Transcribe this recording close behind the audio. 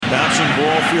Bouncing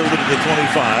ball fielded at the 25.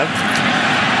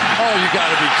 Oh, you got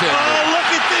to be kidding me. Oh, look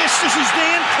at this. This is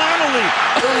Dan Connolly,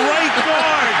 the right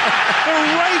guard. The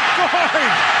right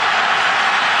guard.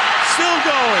 Still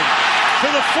going to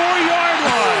the 4-yard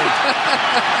line.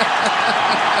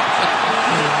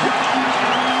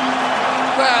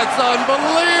 That's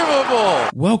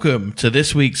unbelievable. Welcome to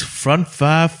this week's Front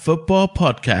Five Football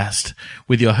Podcast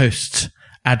with your hosts,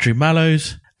 Adri,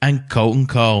 Mallows, and Colton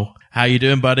Cull. How you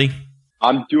doing, buddy?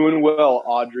 I'm doing well,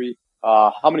 Adri.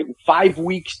 5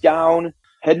 weeks down,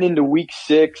 heading into week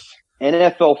 6.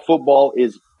 NFL football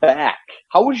is back.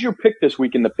 How was your pick this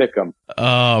week in the Pick'em?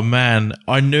 Oh, man.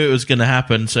 I knew it was going to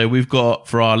happen. So we've got,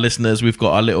 for our listeners, we've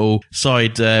got our little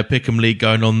side Pick'em league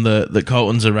going on that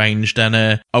Colton's arranged. And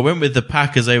I went with the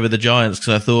Packers over the Giants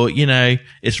because I thought,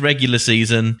 it's regular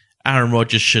season. Aaron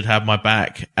Rodgers should have my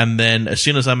back. And then as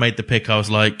soon as I made the pick, I was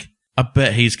like, I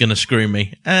bet he's going to screw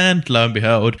me. And lo and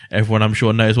behold, everyone I'm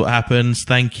sure knows what happens.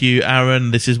 Thank you,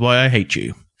 Aaron. This is why I hate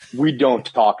you. We don't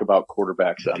talk about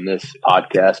quarterbacks on this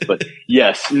podcast, but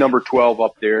yes, number 12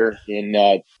 up there in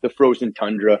the frozen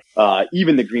tundra.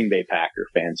 Even the Green Bay Packer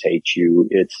fans hate you.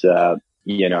 It's,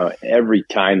 every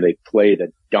time they play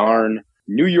the darn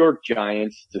New York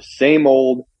Giants, the same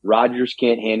old Rodgers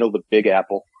can't handle the Big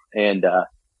Apple. And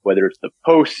whether it's the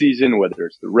postseason, whether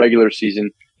it's the regular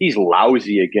season, he's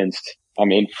lousy against,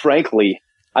 frankly,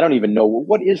 I don't even know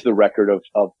what is the record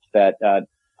of that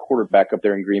quarterback up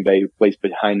there in Green Bay who plays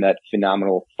behind that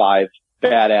phenomenal 5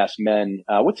 badass men.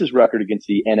 What's his record against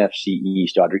the NFC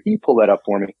East, Adri? Can you pull that up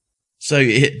for me? So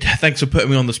thanks for putting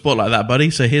me on the spot like that,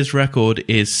 buddy. So his record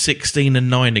is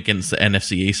 16-9 against the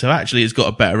NFC East. So actually he's got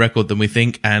a better record than we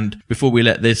think. And before we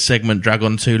let this segment drag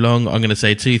on too long, I'm going to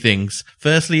say 2 things.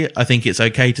 Firstly, I think it's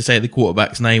okay to say the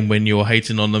quarterback's name when you're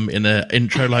hating on them in an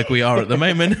intro like we are at the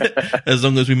moment, as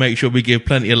long as we make sure we give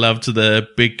plenty of love to the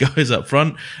big guys up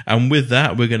front. And with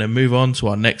that, we're going to move on to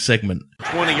our next segment.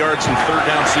 20 yards in third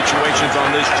down situations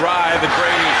on this drive. And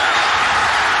Brady,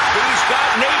 he's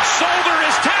got Nate Solder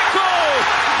as tackle.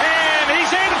 And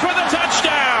he's in for the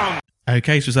touchdown.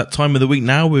 Okay, so it's that time of the week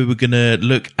now where we're going to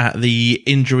look at the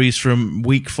injuries from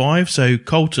week 5. So,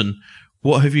 Colton,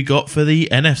 what have you got for the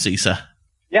NFC, sir?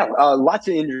 Yeah, lots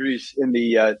of injuries in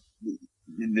the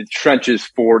trenches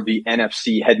for the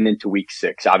NFC heading into week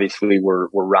 6. Obviously, we're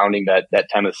rounding that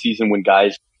time of the season when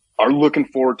guys are looking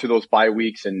forward to those bye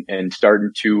weeks and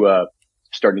starting to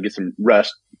get some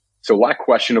rest. So a lot of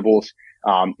questionables.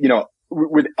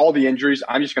 With all the injuries,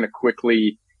 I'm just going to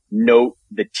quickly note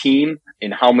the team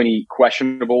and how many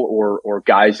questionable or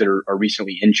guys that are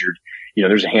recently injured.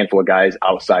 There's a handful of guys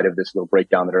outside of this little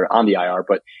breakdown that are on the IR,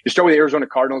 but you start with the Arizona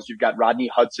Cardinals. You've got Rodney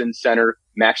Hudson, center,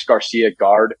 Max Garcia,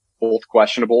 guard, both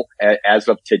questionable as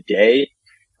of today.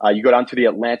 You go down to the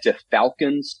Atlanta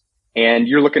Falcons and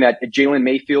you're looking at Jalen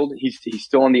Mayfield. He's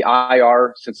still on the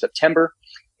IR since September.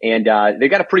 And they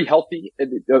got a pretty healthy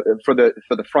for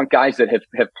the front guys that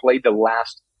have played the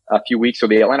last few weeks. So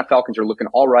the Atlanta Falcons are looking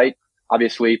all right.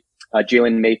 Obviously,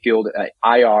 Jalen Mayfield,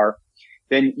 IR.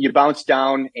 Then you bounce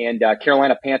down and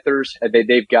Carolina Panthers,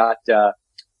 they've got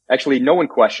actually no one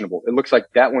questionable. It looks like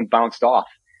that one bounced off.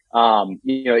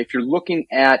 If you're looking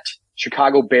at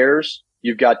Chicago Bears,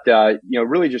 you've got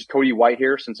really just Cody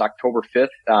Whitehair since October 5th.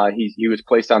 He was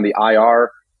placed on the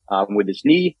IR with his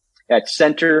knee. At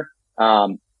center,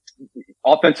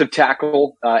 offensive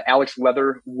tackle, Alex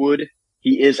Leatherwood,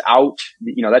 he is out.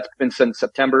 That's been since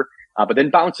September. But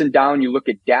then bouncing down, you look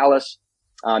at Dallas.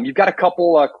 You've got a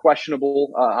couple,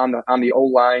 questionable, on the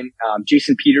O-line.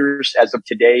 Jason Peters, as of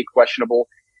today, questionable.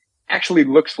 Actually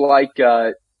looks like,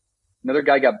 another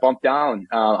guy got bumped down.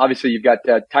 Obviously you've got,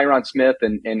 Tyron Smith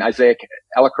and Isaiah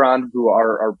Elikron, who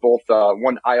are both,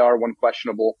 one IR, one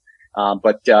questionable.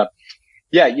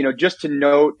 Just to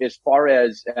note, as far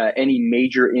as any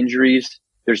major injuries,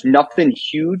 there's nothing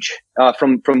huge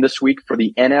from this week for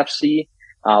the NFC.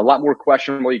 A lot more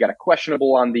questionable. You got a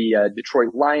questionable on the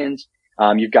Detroit Lions.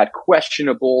 You've got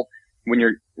questionable when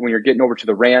you're getting over to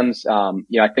the Rams.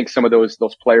 I think some of those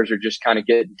players are just kind of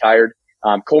getting tired.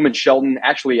 Coleman Shelton,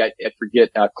 actually, I forget.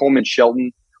 Coleman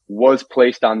Shelton was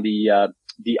placed on the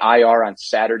IR on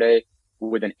Saturday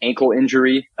with an ankle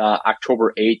injury,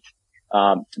 October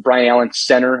 8th. Brian Allen,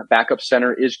 backup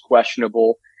center, is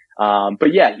questionable.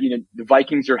 The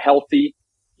Vikings are healthy.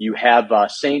 You have,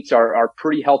 Saints are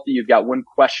pretty healthy. You've got one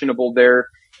questionable there,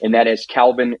 and that is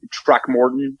Calvin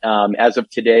Throckmorton. As of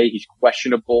today, he's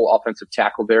questionable, offensive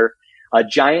tackle there.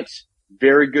 Giants,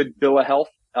 very good bill of health,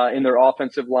 in their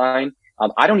offensive line.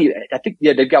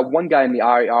 They've got one guy in the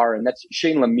IR, and that's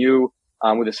Shane Lemieux,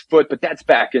 with his foot, but that's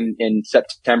back in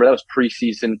September. That was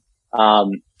preseason.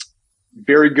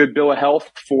 Very good bill of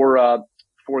health for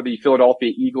for the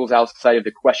Philadelphia Eagles outside of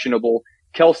the questionable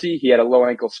Kelsey. He had a low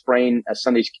ankle sprain,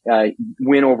 Sunday's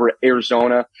win over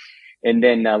Arizona. And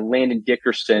then Landon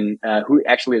Dickerson, who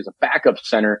actually is a backup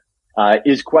center,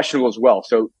 is questionable as well.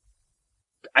 So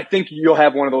I think you'll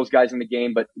have one of those guys in the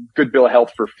game, but good bill of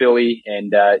health for Philly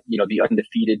and, the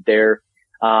undefeated there.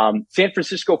 San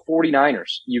Francisco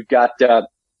 49ers, you've got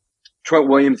Trent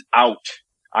Williams out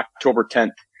October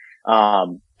 10th.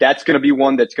 That's going to be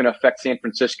one that's going to affect San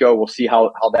Francisco. We'll see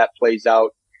how that plays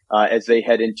out as they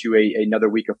head into another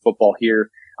week of football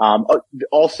here.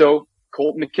 Also,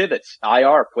 Colton McKivitz,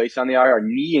 IR, placed on the IR,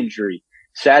 knee injury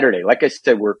Saturday. Like I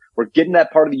said, we're getting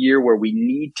that part of the year where we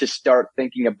need to start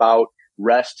thinking about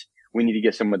rest. We need to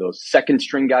get some of those second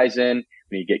string guys in.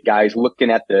 We need to get guys looking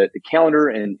at the calendar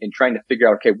and trying to figure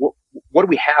out, okay, what do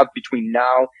we have between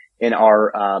now and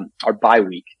our bye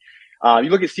week? You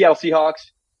look at Seattle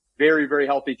Seahawks, very, very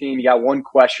healthy team. You got one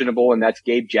questionable, and that's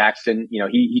Gabe Jackson.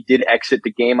 He did exit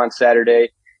the game on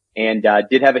Saturday and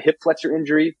did have a hip flexor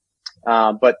injury.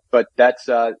 But that's,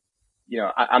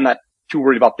 I'm not too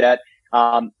worried about that.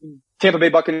 Tampa Bay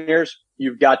Buccaneers,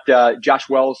 you've got, Josh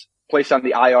Wells placed on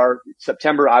the IR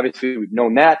September. Obviously, we've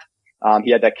known that.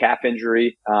 He had that calf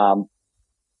injury.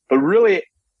 But really,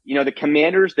 the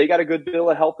Commanders, they got a good bill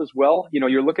of health as well.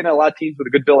 You're looking at a lot of teams with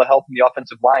a good bill of health in the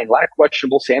offensive line. A lot of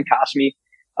questionable. Sam Cosmi,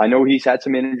 I know he's had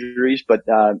some injuries, but,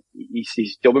 he's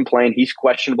still been playing. He's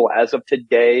questionable as of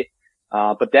today.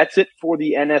 But that's it for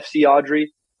the NFC,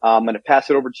 Audrey. I'm going to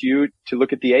pass it over to you to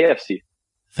look at the AFC.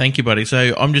 Thank you, buddy.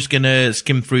 So I'm just going to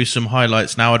skim through some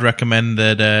highlights now. I'd recommend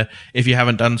that if you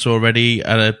haven't done so already,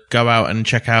 go out and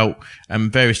check out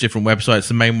various different websites.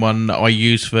 The main one I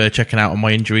use for checking out on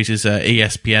my injuries is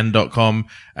ESPN.com,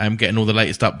 getting all the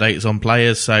latest updates on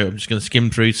players. So I'm just going to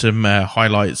skim through some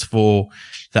highlights for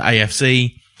the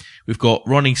AFC. We've got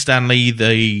Ronnie Stanley,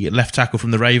 the left tackle from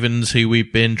the Ravens, who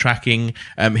we've been tracking.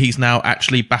 He's now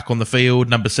actually back on the field,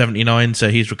 number 79, so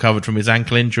he's recovered from his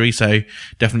ankle injury, so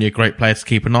definitely a great player to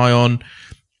keep an eye on.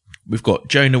 We've got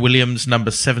Jonah Williams,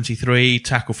 number 73,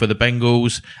 tackle for the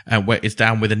Bengals, is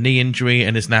down with a knee injury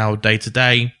and is now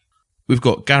day-to-day. We've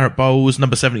got Garrett Bowles,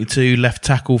 number 72, left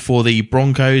tackle for the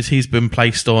Broncos. He's been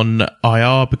placed on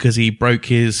IR because he broke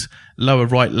his lower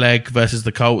right leg versus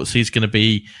the Colts. He's going to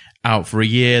be out for a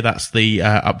year. That's the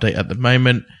update at the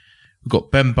moment. We've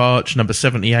got Ben Barch, number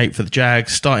 78 for the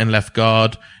Jags, starting left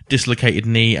guard, dislocated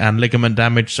knee and ligament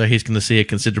damage, so he's going to see a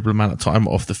considerable amount of time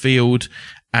off the field.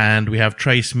 And we have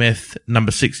Trey Smith,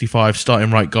 number 65, starting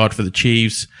right guard for the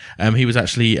Chiefs. He was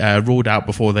actually ruled out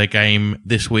before their game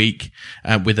this week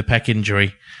with a pec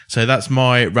injury. So that's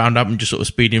my roundup. I'm just sort of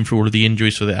speeding through all of the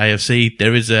injuries for the AFC.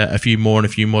 There is a few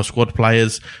more squad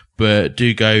players, but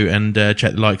do go and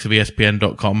check the likes of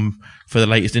ESPN.com for the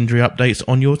latest injury updates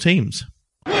on your teams.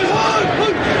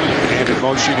 And in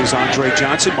motion is Andre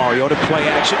Johnson. Mariota play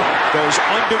action. Goes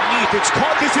underneath. It's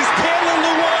caught. This is Taylor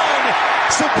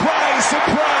Lewan. Surprise,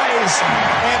 surprise.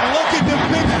 And look at the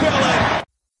big fella.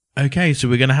 Okay, so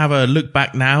we're going to have a look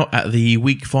back now at the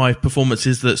Week 5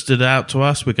 performances that stood out to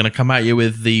us. We're going to come at you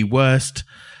with the worst,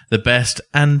 the best,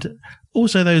 and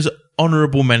also those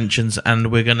honourable mentions.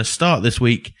 And we're going to start this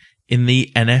week in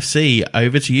the NFC.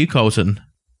 Over to you, Colton.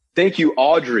 Thank you,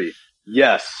 Audrey.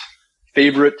 Yes,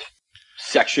 favorite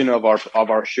section of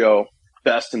our show,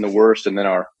 best and the worst, and then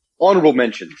our honourable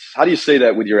mentions. How do you say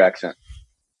that with your accent?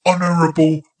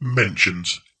 Honourable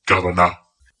mentions, Governor.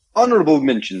 Honourable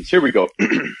mentions. Here we go.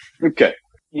 Okay.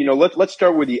 Let's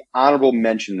start with the honourable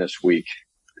mention this week.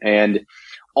 And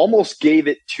almost gave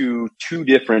it to two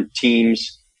different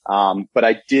teams. But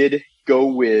I did go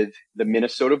with the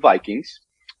Minnesota Vikings,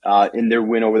 in their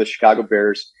win over the Chicago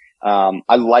Bears.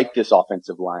 I like this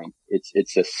offensive line.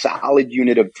 It's a solid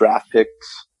unit of draft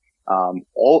picks.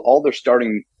 All their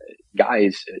starting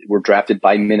guys were drafted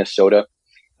by Minnesota,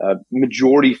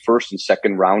 majority first and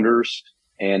second rounders.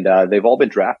 And, they've all been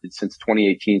drafted since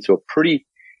 2018. So a pretty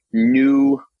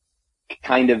new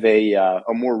kind of a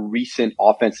more recent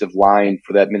offensive line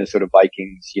for that Minnesota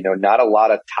Vikings. Not a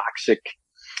lot of toxic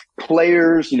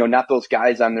players, not those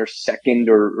guys on their second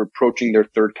or approaching their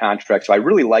third contract. So I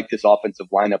really like this offensive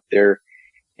line up there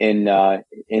in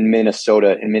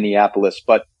Minnesota, in Minneapolis.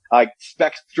 But,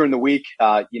 specs during the week,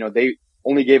 they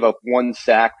only gave up one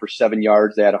sack for 7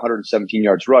 yards. They had 117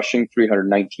 yards rushing,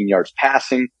 319 yards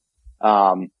passing.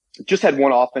 Just had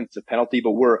one offensive penalty,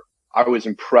 but I was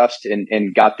impressed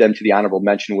and got them to the honorable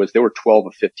mention was they were 12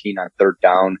 of 15 on third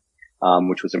down,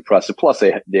 which was impressive. Plus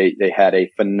they had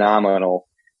a phenomenal,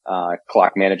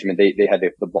 clock management. They had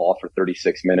the ball for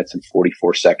 36 minutes and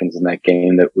 44 seconds in that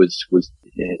game that was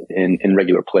in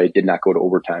regular play, did not go to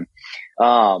overtime.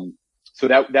 So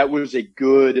that was a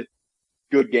good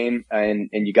good game, and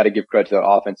you got to give credit to the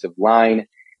offensive line.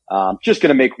 Just going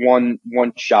to make one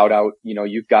shout out.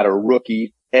 You've got a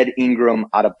rookie, Ed Ingram,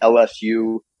 out of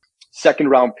LSU, second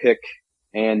round pick,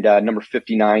 and number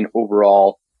 59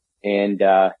 overall, and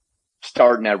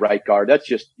starting at right guard. That's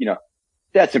just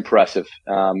that's impressive.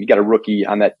 You got a rookie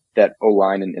on that O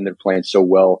line, and they're playing so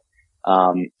well.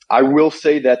 I will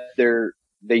say that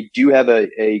they do have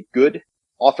a good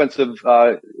offensive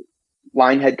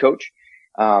line head coach,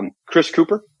 Chris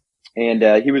Cooper,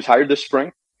 and he was hired this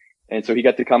spring, and so he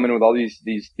got to come in with all these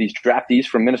draftees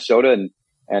from Minnesota,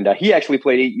 and he actually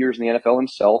played 8 years in the NFL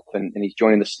himself, and he's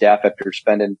joining the staff after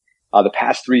spending the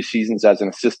past 3 seasons as an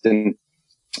assistant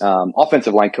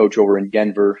offensive line coach over in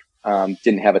Denver.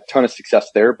 Didn't have a ton of success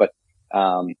there, but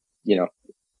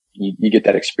you get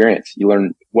that experience. You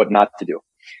learn what not to do.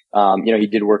 He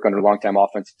did work under longtime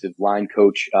offensive line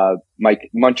coach Mike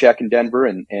Munchak in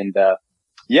Denver,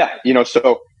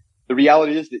 so the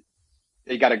reality is that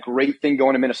they got a great thing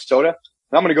going in Minnesota.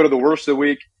 And I'm going to go to the worst of the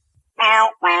week.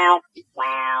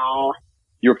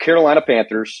 Your Carolina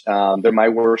Panthers, they're my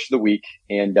worst of the week,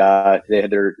 and they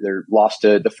had their loss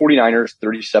to the 49ers,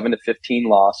 37-15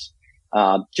 loss.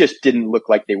 Just didn't look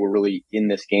like they were really in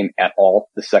this game at all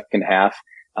the second half.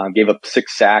 Gave up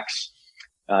 6 sacks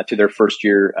to their first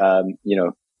year,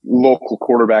 local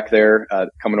quarterback there,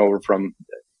 coming over from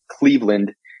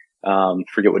Cleveland.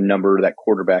 Forget what number that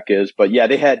quarterback is, but yeah,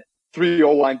 they had 3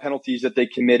 O-line penalties that they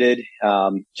committed.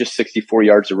 Just 64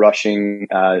 yards of rushing.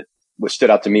 What stood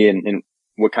out to me and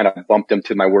what kind of bumped them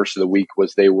to my worst of the week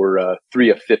was they were 3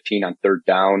 of 15 on third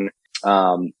down.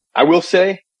 I will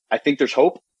say, I think there's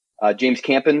hope. James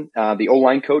Campen, the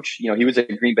O-line coach, he was at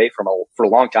Green Bay for a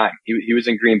long time. He was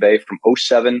in Green Bay from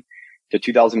 2007 to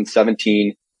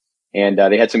 2017, and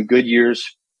they had some good years.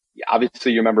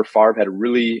 Obviously, you remember Favre had a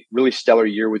really, really stellar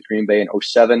year with Green Bay in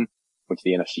 2007, went to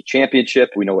the NFC Championship.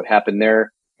 We know what happened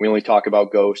there. We only talk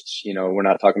about ghosts. We're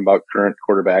not talking about current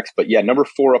quarterbacks. But yeah, number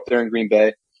 4 up there in Green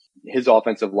Bay. His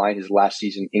offensive line, his last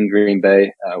season in Green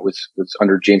Bay, was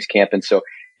under James Campen. So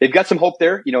they've got some hope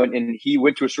there, and he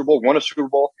went to a Super Bowl, won a Super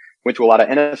Bowl, went to a lot of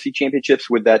NFC championships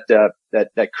with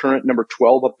that current number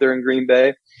 12 up there in Green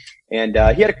Bay. And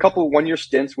he had a couple of 1-year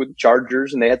stints with the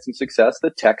Chargers, and they had some success. The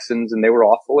Texans, and they were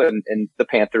awful, and the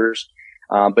Panthers.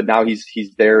 But now he's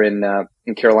there in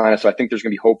Carolina. So I think there's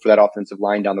going to be hope for that offensive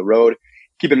line down the road.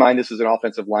 Keep in mind, this is an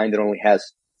offensive line that only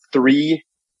has 3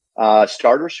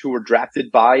 starters who were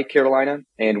drafted by Carolina,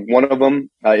 and one of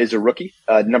them is a rookie,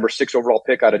 number 6 overall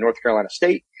pick out of North Carolina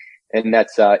State, and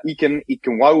that's Ikem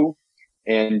Ikenwau.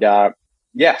 And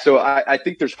so I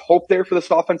think there's hope there for this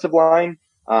offensive line.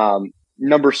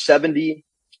 Number 70,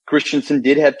 Christensen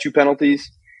did have 2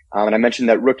 penalties, and I mentioned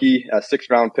that rookie 6th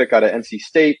round pick out of NC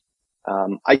State.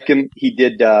 Ikem, he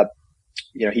did have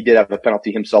a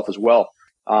penalty himself as well.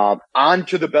 On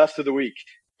to the best of the week.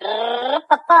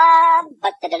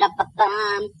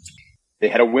 They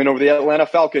had a win over the Atlanta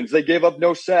Falcons. They gave up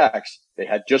no sacks. They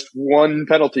had just 1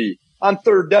 penalty. On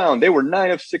third down, they were 9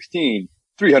 of 16,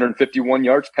 351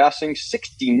 yards passing,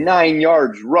 69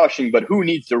 yards rushing. But who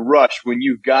needs to rush when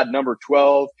you've got number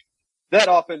 12? That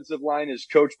offensive line is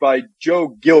coached by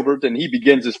Joe Gilbert, and he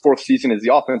begins his 4th season as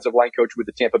the offensive line coach with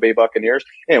the Tampa Bay Buccaneers.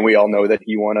 And we all know that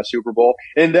he won a Super Bowl,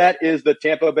 and that is the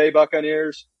Tampa Bay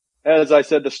Buccaneers. As I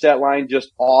said, the stat line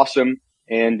just awesome.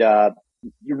 And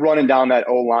you're running down that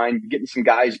O-line, getting some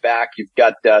guys back. You've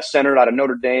got center out of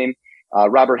Notre Dame,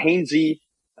 Robert Hainsey,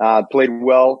 played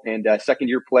well, and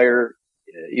second-year player.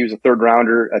 He was a 3rd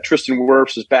rounder. Tristan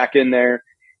Wirfs is back in there.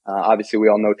 Obviously, we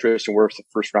all know Tristan Wirfs, the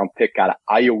 1st-round pick out of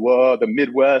Iowa, the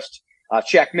Midwest.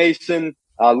 Shaq Mason,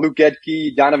 Luke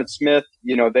Edke, Donovan Smith.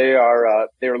 They are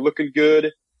looking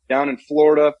good down in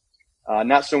Florida.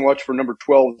 Not so much for number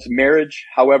 12's marriage.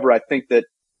 However, I think that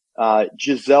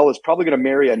Giselle is probably going to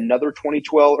marry another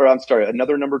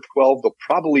number 12. They'll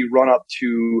probably run up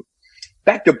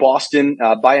back to Boston,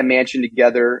 buy a mansion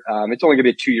together. It's only going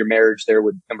to be a 2-year marriage there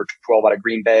with number 12 out of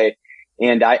Green Bay.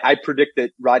 And I predict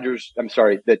that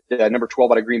number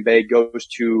 12 out of Green Bay goes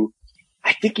to,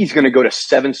 I think he's going to go to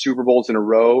 7 Super Bowls in a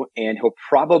row, and he'll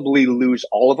probably lose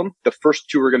all of them. The first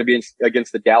 2 are going to be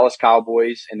against the Dallas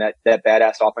Cowboys and that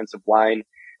badass offensive line.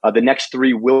 The next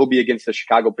 3 will be against the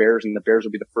Chicago Bears, and the Bears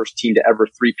will be the first team to ever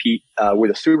three-peat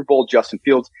with a Super Bowl, Justin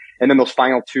Fields. And then those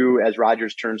final 2, as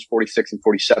Rodgers turns 46 and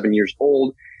 47 years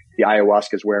old, the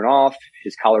ayahuasca's wearing off.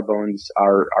 His collarbones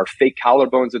are fake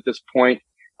collarbones at this point.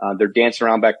 They're dancing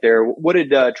around back there. What did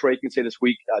Troy Aikman say this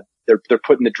week? They're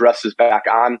putting the dresses back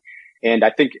on. And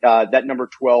I think that number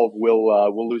 12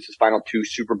 will lose his final 2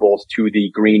 Super Bowls to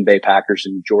the Green Bay Packers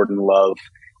and Jordan Love,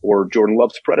 or Jordan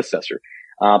Love's predecessor.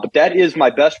 But that is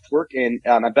my best work and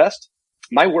my best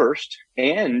my worst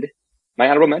and my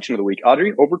honorable mention of the week.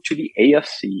 Adri, over to the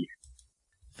AFC.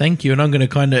 Thank you. And I'm going to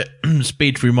kind of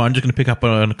speed through mine. I'm just going to pick up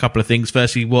on a couple of things.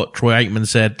 Firstly, what Troy Aikman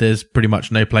said, there's pretty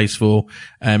much no place for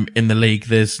in the league.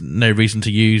 There's no reason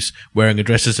to use wearing a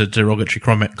dress as a derogatory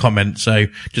comment. So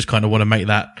just kind of want to make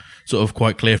that sort of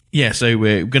quite clear. Yeah, so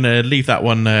we're going to leave that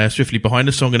one swiftly behind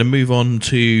us. So I'm going to move on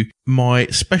to my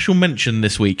special mention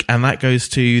this week, and that goes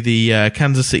to the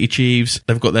Kansas City Chiefs.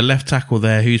 They've got their left tackle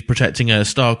there who's protecting a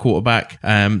star quarterback.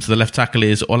 So the left tackle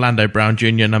is Orlando Brown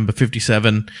Jr., number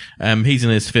 57. He's in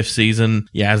his 5th season.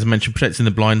 Yeah, as I mentioned, protecting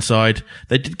the blind side.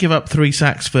 They did give up 3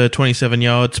 sacks for 27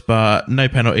 yards, but no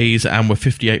penalties, and were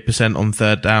 58% on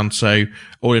third down. So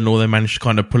all in all, they managed to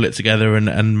kind of pull it together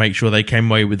and make sure they came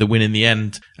away with the win in the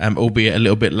end, albeit a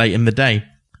little bit late in the day.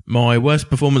 My worst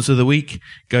performance of the week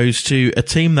goes to a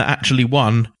team that actually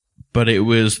won, but it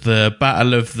was the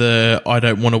battle of the I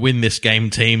don't want to win this game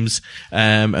teams,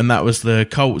 and that was the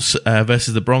Colts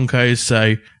versus the Broncos.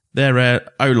 So their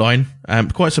O-line,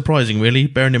 quite surprising really,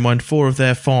 bearing in mind 4 of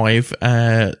their 5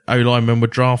 O-linemen were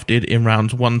drafted in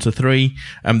rounds 1 to 3.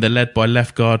 They're led by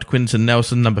left guard Quinton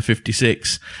Nelson, number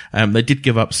 56. They did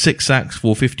give up 6 sacks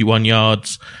for 51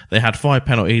 yards. They had 5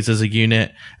 penalties as a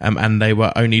unit, and they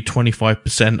were only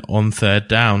 25% on third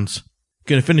downs.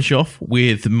 Going to finish off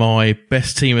with my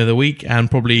best team of the week, and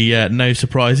probably no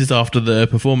surprises after the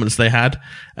performance they had.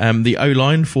 The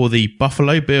O-line for the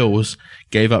Buffalo Bills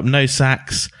gave up no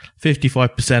sacks,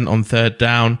 55% on third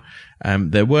down.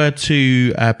 There were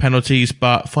 2 penalties,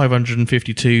 but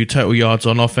 552 total yards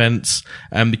on offense.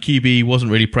 The QB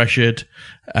wasn't really pressured,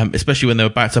 especially when they were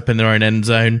backed up in their own end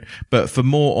zone. But for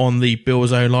more on the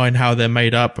Bills O-line, how they're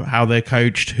made up, how they're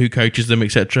coached, who coaches them,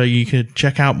 etc., you can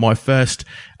check out my first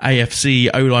AFC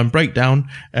O-line breakdown,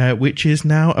 which is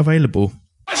now available.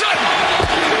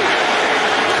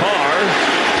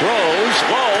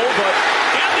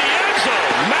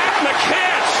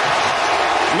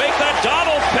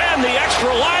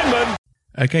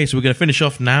 Okay, so we're going to finish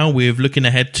off now with looking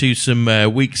ahead to some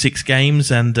Week 6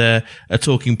 games, and a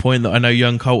talking point that I know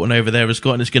young Colton over there has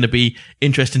got, and it's going to be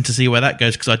interesting to see where that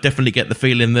goes, because I definitely get the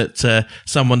feeling that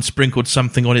someone sprinkled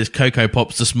something on his Cocoa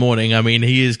Pops this morning. I mean,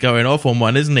 he is going off on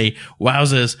one, isn't he?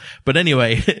 Wowzers. But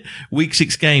anyway, Week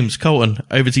 6 games. Colton,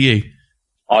 over to you.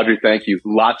 Adri, thank you.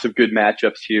 Lots of good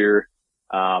matchups here.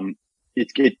 Some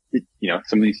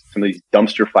of these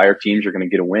dumpster fire teams are going to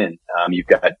get a win. You've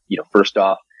got, first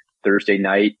off, Thursday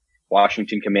night,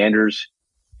 Washington Commanders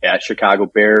at Chicago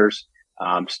Bears.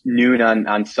 Noon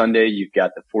on Sunday, you've got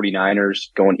the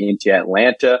 49ers going into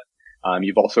Atlanta.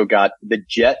 You've also got the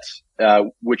Jets,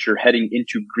 which are heading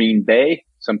into Green Bay.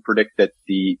 Some predict that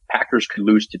the Packers could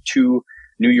lose to 2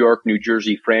 New York, New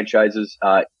Jersey franchises,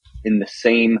 in the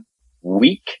same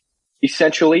week,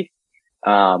 essentially,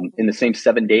 in the same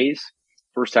 7 days.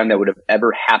 First time that would have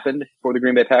ever happened for the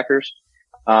Green Bay Packers.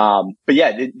 But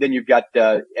yeah, then you've got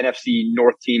the NFC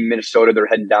North team, Minnesota. They're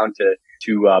heading down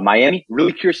to Miami.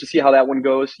 Really curious to see how that one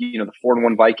goes. The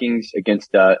 4-1 Vikings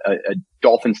against a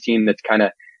Dolphins team that's kind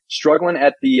of struggling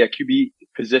at the QB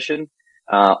position.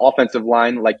 Offensive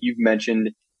line, like you've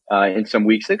mentioned, in some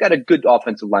weeks, they've got a good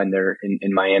offensive line there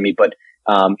in Miami, but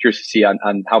curious to see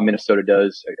on how Minnesota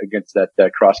does against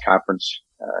that cross conference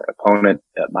opponent,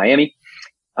 Miami.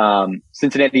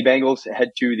 Cincinnati Bengals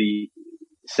head to the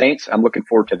Saints. I'm looking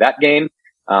forward to that game.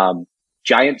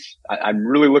 Giants. I'm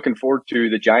really looking forward to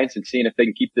the Giants and seeing if they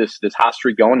can keep this hot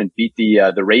streak going and beat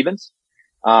the Ravens.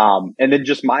 And then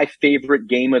just my favorite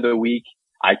game of the week.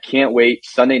 I can't wait.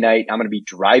 Sunday night, I'm going to be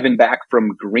driving back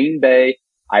from Green Bay.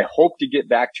 I hope to get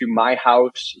back to my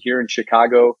house here in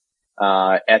Chicago,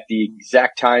 at the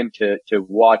exact time to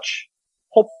watch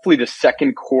hopefully the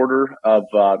second quarter of,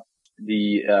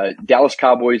 the Dallas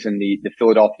Cowboys and the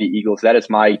Philadelphia Eagles. That is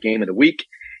my game of the week.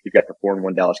 You've got the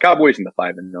 4-1 Dallas Cowboys and the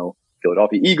 5-0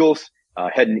 Philadelphia Eagles,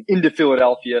 heading into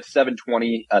Philadelphia,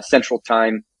 7:20 Central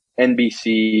Time,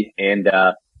 NBC, and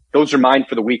those are mine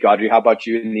for the week. Adri, how about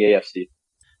you in the AFC?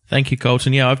 Thank you,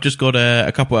 Colton. Yeah, I've just got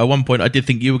a couple. At one point, I did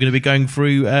think you were going to be going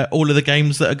through all of the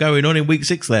games that are going on in Week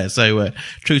 6 there. So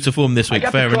true to form this week.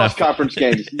 Fair enough. Cross-conference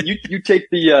games. You take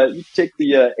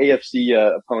the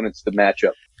AFC opponents to match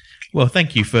up. Well,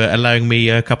 thank you for allowing me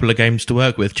a couple of games to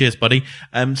work with. Cheers, buddy.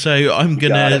 So I'm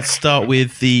going to start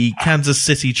with the Kansas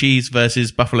City Chiefs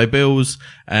versus Buffalo Bills,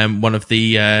 one of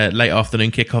the late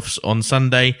afternoon kickoffs on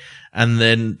Sunday. And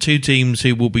then 2 teams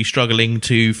who will be struggling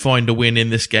to find a win in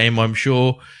this game, I'm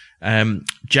sure.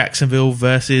 Jacksonville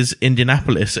versus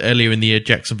Indianapolis. Earlier in the year,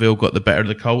 Jacksonville got the better of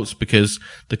the Colts because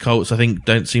the Colts, I think,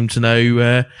 don't seem to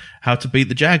know how to beat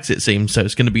the Jags, it seems. So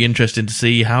it's going to be interesting to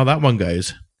see how that one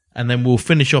goes. And then we'll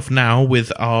finish off now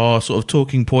with our sort of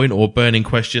talking point or burning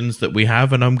questions that we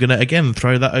have. And I'm going to, again,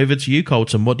 throw that over to you,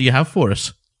 Colton. What do you have for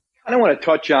us? I want to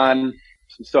touch on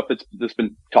some stuff that's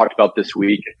been talked about this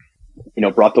week,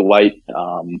 brought to light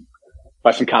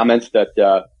by some comments that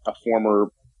a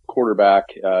former quarterback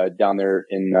down there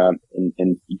in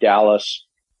Dallas,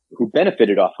 who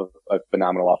benefited off of a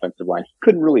phenomenal offensive line. He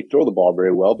couldn't really throw the ball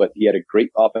very well, but he had a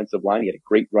great offensive line. He had a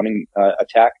great running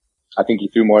attack. I think he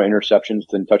threw more interceptions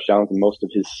than touchdowns in most of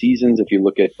his seasons. If you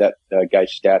look at that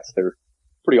guy's stats, they're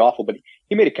pretty awful. But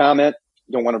he made a comment.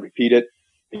 Don't want to repeat it.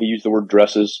 He used the word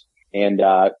dresses. And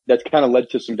that's kind of led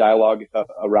to some dialogue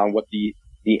around what the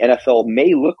NFL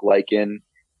may look like in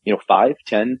 5,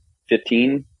 10,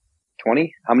 15,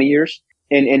 20, how many years?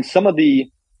 And some of these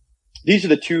are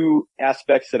the two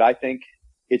aspects that I think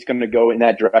it's going to go in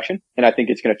that direction. And I think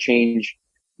it's going to change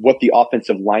what the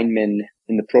offensive linemen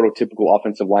and the prototypical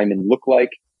offensive linemen look like,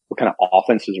 what kind of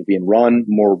offenses are being run,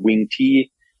 more wing T,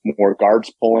 more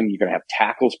guards pulling. You're going to have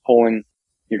tackles pulling.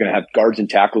 You're going to have guards and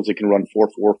tackles that can run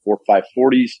 4.4, 4.5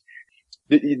 40s.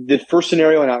 The first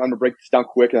scenario, and I'm going to break this down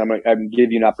quick, and I'm going to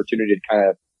give you an opportunity to kind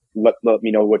of let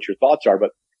me know what your thoughts are. But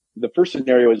the first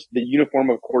scenario is the uniform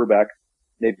of a quarterback.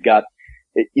 They've got,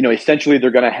 essentially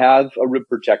they're going to have a rib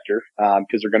protector,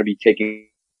 because they're going to be taking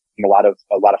a lot of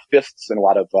fists and a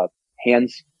lot of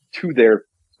hands to their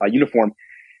uniform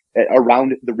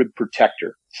around the rib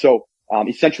protector. So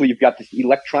essentially you've got this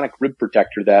electronic rib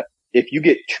protector that if you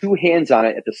get two hands on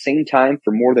it at the same time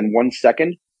for more than 1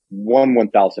 second,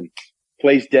 1,000.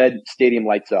 Plays dead, stadium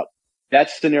lights up.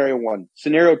 That's scenario one.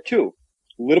 Scenario two,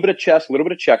 a little bit of chess, a little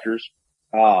bit of checkers.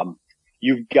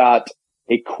 You've got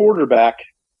a quarterback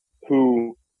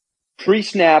who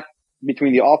pre-snap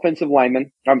between the offensive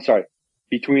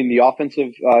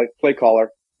play caller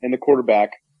and the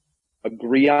quarterback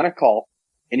agree on a call,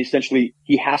 and essentially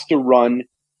he has to run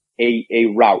a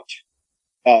route.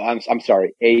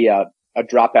 A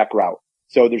drop back route.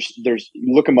 So there's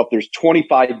look them up. There's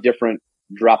 25 different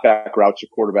drop back routes a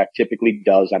quarterback typically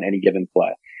does on any given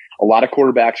play. A lot of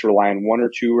quarterbacks rely on 1 or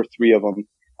 2 or 3 of them.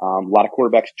 A lot of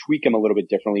quarterbacks tweak them a little bit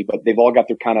differently, but they've all got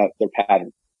their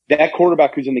pattern. That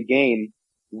quarterback who's in the game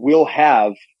will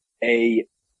have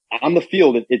on the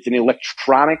field, it's an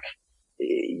electronic,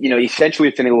 essentially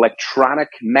it's an electronic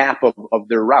map of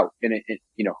their route. And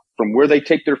from where they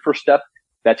take their first step,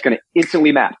 that's going to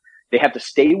instantly map. They have to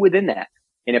stay within that.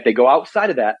 And if they go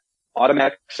outside of that,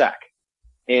 automatic sack.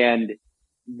 And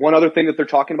one other thing that they're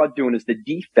talking about doing is the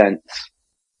defense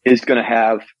is going to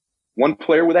have one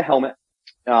player with a helmet,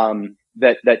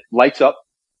 that lights up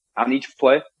on each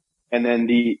play. And then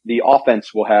the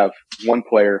offense will have one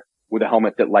player with a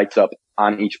helmet that lights up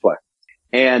on each play.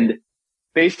 And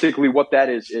basically what that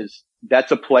is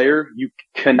that's a player you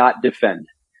cannot defend.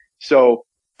 So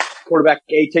quarterback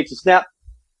A takes a snap.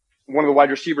 One of the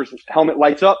wide receivers' helmet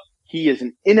lights up. He is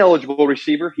an ineligible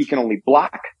receiver. He can only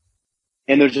block.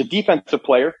 And there's a defensive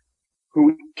player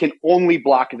who can only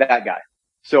block that guy.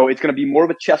 So it's going to be more of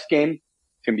a chess game.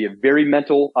 It's going to be a very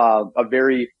mental, a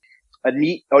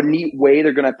neat way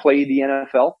they're going to play the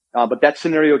NFL. But that's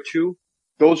scenario two.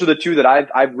 Those are the two that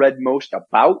I've read most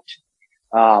about.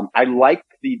 I like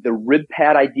the rib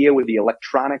pad idea with the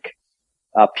electronic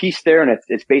piece there, and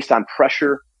it's based on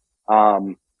pressure.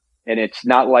 And it's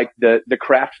not like the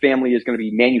Kraft family is going to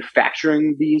be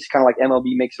manufacturing these, kind of like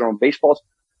MLB makes their own baseballs.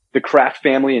 The Kraft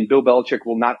family and Bill Belichick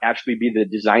will not actually be the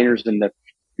designers and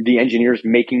the engineers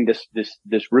making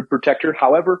this rib protector.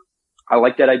 However, I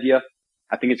like that idea.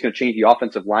 I think it's going to change the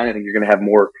offensive line. I think you're going to have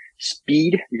more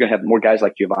speed. You're going to have more guys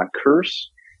like Javon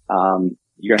Curse.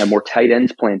 You're going to have more tight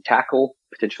ends playing tackle,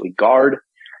 potentially guard.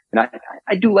 And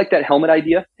I do like that helmet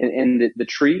idea and the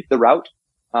tree, the route.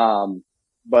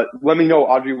 But let me know,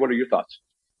 Adri, what are your thoughts?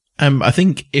 I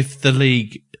think if the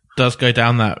league does go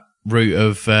down that route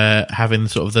of having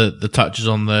sort of the touches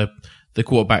on the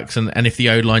quarterbacks, and if the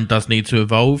O-line does need to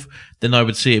evolve, then I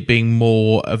would see it being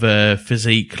more of a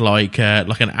physique like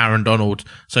an Aaron Donald.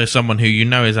 So someone who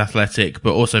is athletic,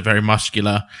 but also very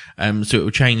muscular. So it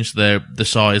will change the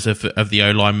size of the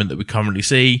O-lineman that we currently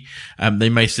see. They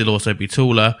may still also be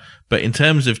taller, but in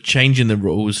terms of changing the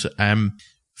rules,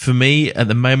 for me at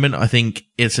the moment, I think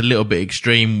it's a little bit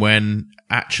extreme when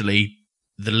actually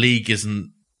the league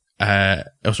isn't,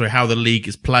 how the league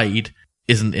is played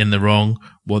isn't in the wrong.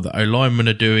 What the O-linemen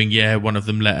are doing, one of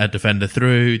them let a defender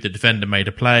through, the defender made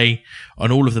a play.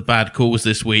 On all of the bad calls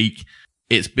this week,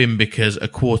 it's been because a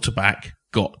quarterback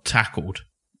got tackled.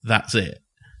 That's it.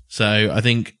 So I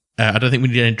think, I don't think we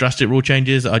need any drastic rule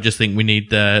changes. I just think we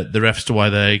need the refs to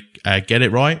either get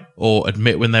it right or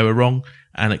admit when they were wrong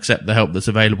and accept the help that's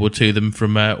available to them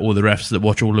from all the refs that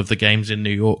watch all of the games in New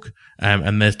York.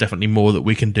 And there's definitely more that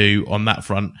we can do on that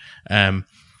front. And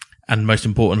most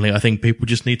importantly, I think people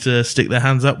just need to stick their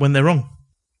hands up when they're wrong.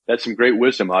 That's some great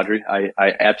wisdom, Adri.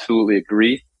 I absolutely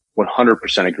agree.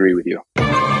 100% agree with you.